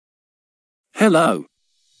Hello.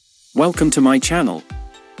 Welcome to my channel.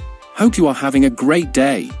 Hope you are having a great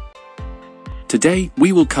day. Today,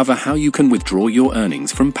 we will cover how you can withdraw your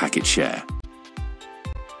earnings from Packetshare.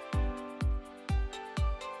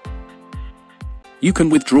 You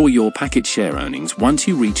can withdraw your Packetshare earnings once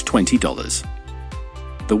you reach $20.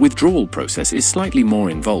 The withdrawal process is slightly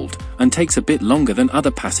more involved and takes a bit longer than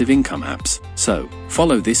other passive income apps, so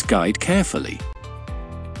follow this guide carefully.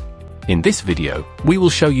 In this video, we will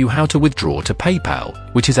show you how to withdraw to PayPal,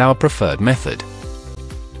 which is our preferred method.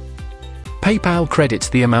 PayPal credits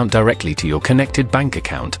the amount directly to your connected bank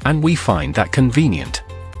account, and we find that convenient.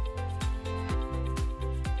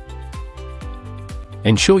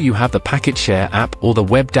 Ensure you have the Packetshare app or the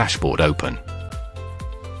web dashboard open.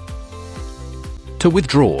 To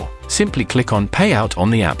withdraw, simply click on Payout on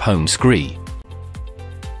the app home screen.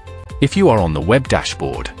 If you are on the web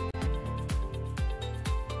dashboard,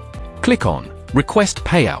 click on Request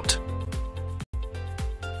Payout.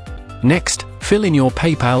 Next, fill in your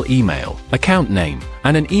PayPal email, account name,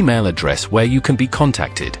 and an email address where you can be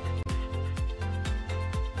contacted.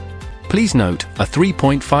 Please note, a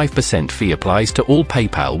 3.5% fee applies to all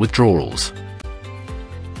PayPal withdrawals.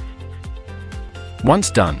 Once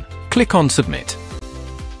done, click on Submit.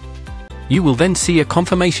 You will then see a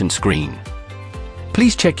confirmation screen.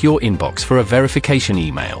 Please check your inbox for a verification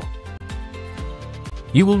email.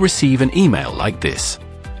 You will receive an email like this.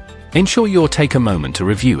 Ensure you'll take a moment to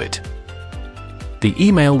review it. The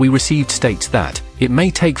email we received states that it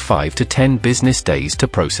may take 5 to 10 business days to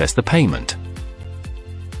process the payment.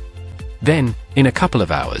 Then, in a couple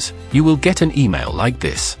of hours, you will get an email like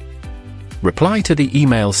this. Reply to the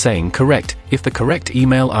email saying correct if the correct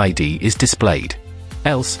email ID is displayed.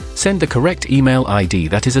 Else, send the correct email ID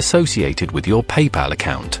that is associated with your PayPal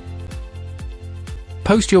account.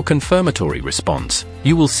 Post your confirmatory response.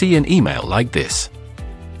 You will see an email like this.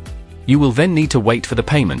 You will then need to wait for the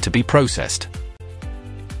payment to be processed.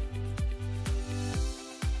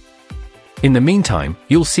 In the meantime,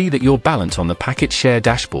 you'll see that your balance on the Packetshare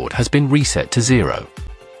dashboard has been reset to 0.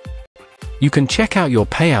 You can check out your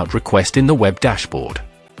payout request in the web dashboard.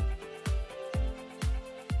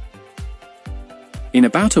 In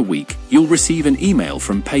about a week, you'll receive an email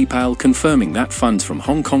from PayPal confirming that funds from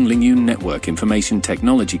Hong Kong Lingyun Network Information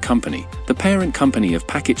Technology Company, the parent company of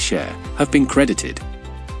Packetshare, have been credited.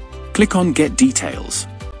 Click on Get Details.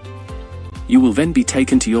 You will then be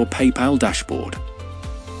taken to your PayPal dashboard.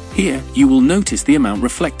 Here, you will notice the amount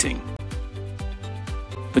reflecting.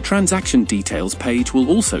 The transaction details page will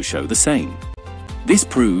also show the same. This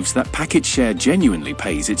proves that Packetshare genuinely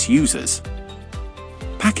pays its users.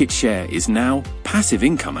 Packetshare is now Passive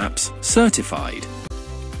Income Apps certified.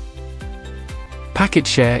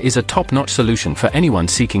 Packetshare is a top-notch solution for anyone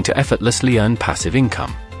seeking to effortlessly earn passive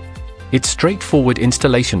income. Its straightforward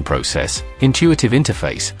installation process, intuitive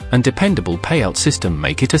interface, and dependable payout system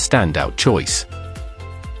make it a standout choice.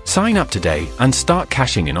 Sign up today and start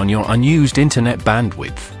cashing in on your unused internet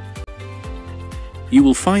bandwidth. You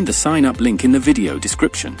will find the sign-up link in the video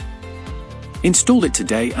description. Install it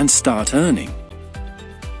today and start earning.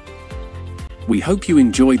 We hope you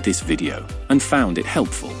enjoyed this video and found it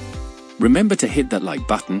helpful. Remember to hit that like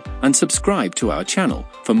button and subscribe to our channel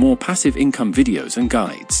for more passive income videos and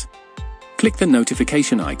guides. Click the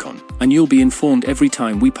notification icon and you'll be informed every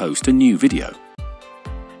time we post a new video.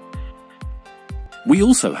 We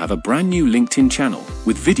also have a brand new LinkedIn channel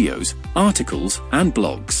with videos, articles, and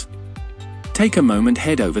blogs. Take a moment,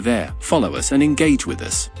 head over there, follow us and engage with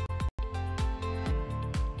us.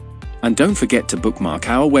 And don't forget to bookmark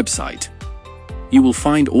our website. You will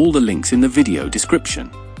find all the links in the video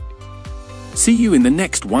description. See you in the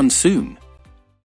next one soon.